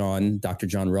check out John, Dr.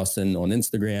 John Rusin on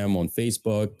Instagram, on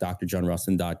Facebook,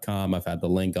 drjohnrusin.com. I've had the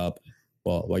link up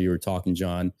while you were talking,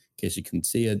 John, in case you couldn't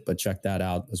see it, but check that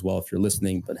out as well if you're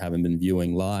listening but haven't been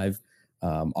viewing live.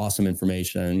 Awesome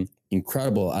information,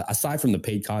 incredible. Aside from the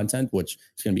paid content, which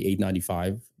is going to be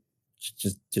 $8.95,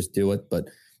 just do it. But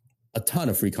a ton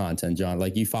of free content, John.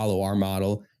 Like you follow our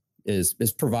model is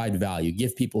provide value,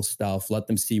 give people stuff, let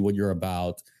them see what you're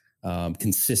about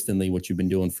consistently, what you've been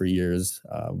doing for years,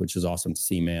 which is awesome to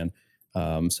see, man.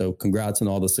 So congrats on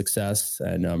all the success,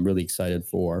 and I'm really excited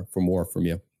for more from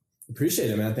you.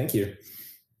 Appreciate it, man. Thank you.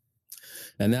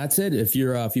 And that's it. If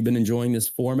you've been enjoying this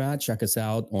format, check us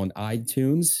out on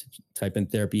iTunes. Type in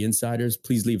Therapy Insiders.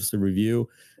 Please leave us a review.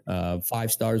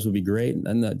 5 stars would be great,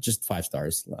 and just 5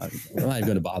 stars. I'm not even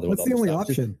going to bother with. That's the only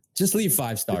option. Just leave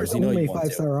 5 stars. You know, only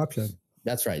 5-star option.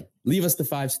 That's right. Leave us the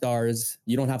 5 stars.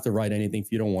 You don't have to write anything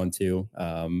if you don't want to.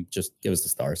 Just give us the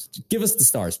stars. Give us the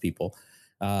stars, people.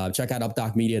 Check out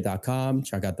updocmedia.com.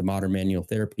 Check out the Modern Manual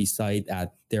Therapy site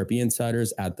at Therapy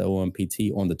Insiders, at the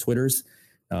OMPT on the Twitters.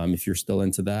 If you're still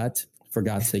into that, for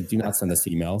God's sake, do not send us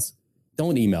emails.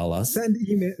 Don't email us. Send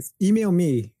emails. Email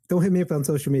me. Don't hit me up on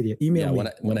social media. Email me.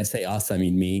 When I say us, I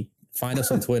mean me. Find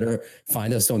us on Twitter.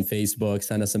 Find us on Facebook.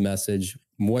 Send us a message.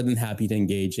 More than happy to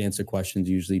engage, answer questions.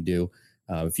 Usually do.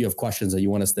 If you have questions that you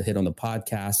want us to hit on the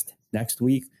podcast next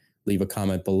week, leave a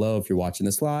comment below if you're watching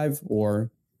this live,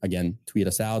 or again, tweet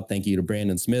us out. Thank you to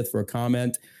Brandon Smith for a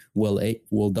comment.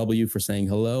 Will W for saying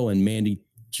hello, and Mandy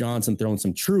Johnson throwing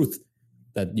some truth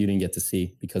that you didn't get to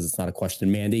see because it's not a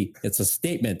question, Mandy. It's a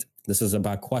statement. This is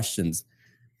about questions.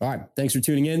 All right. Thanks for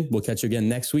tuning in. We'll catch you again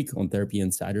next week on Therapy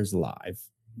Insiders Live.